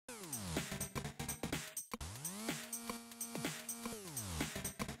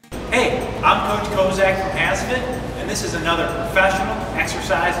Hey, I'm Coach Kozak from HASfit, and this is another professional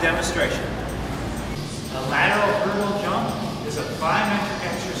exercise demonstration. A lateral hurdle jump is a plyometric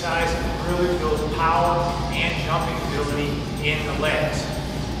exercise that really builds power and jumping ability in the legs.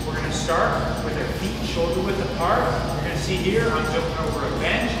 We're going to start with our feet shoulder width apart. You're going to see here I'm jumping over a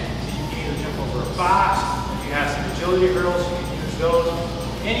bench, so you can either jump over a box. If you have some agility hurdles, you can use those.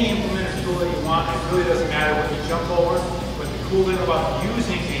 Any implement or tool that you want, it really doesn't matter what you jump over. But the cool thing about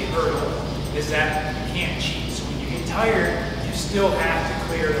using a hurdle is that you can't cheat. So when you get tired, you still have to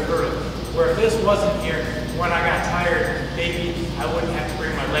clear the hurdle. Where if this wasn't here, when I got tired, maybe I wouldn't have to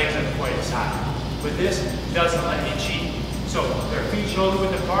bring my legs up quite as high. But this doesn't let me cheat. So with our feet shoulder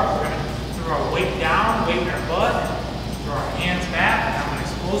width apart, we're going to throw our weight down, weight in our butt, throw our hands back, and I'm going to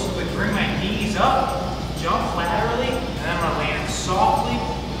explosively bring my knees up, jump laterally, and then I'm going to land softly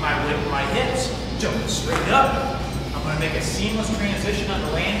with my hips, jump straight up. I'm going to make a seamless transition on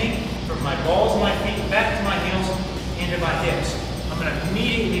the landing from my balls of my feet back to my heels into my hips. I'm going to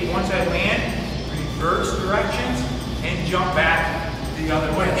immediately, once I land, reverse directions and jump back the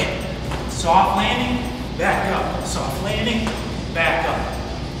other way. Soft landing, back up. Soft landing, back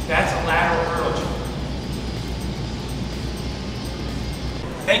up. That's a lateral hurdle jump.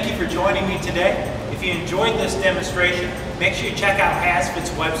 Thank you for joining me today. If you enjoyed this demonstration, make sure you check out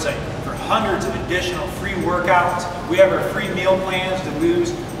HASfit's website for hundreds of additional free workouts. We have our free meal plans to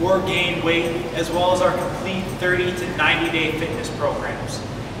lose or gain weight, as well as our complete 30 to 90-day fitness programs.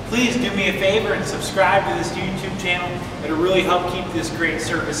 Please do me a favor and subscribe to this YouTube channel. It'll really help keep this great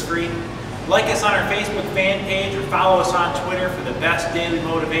service free. Like us on our Facebook fan page or follow us on Twitter for the best daily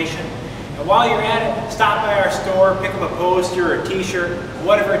motivation. And while you're at it, stop by our store, pick up a poster or a t-shirt,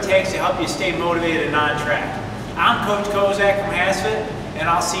 whatever it takes to help you stay motivated and on track. I'm Coach Kozak from HASfit, and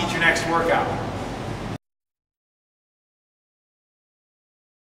I'll see you at your next workout.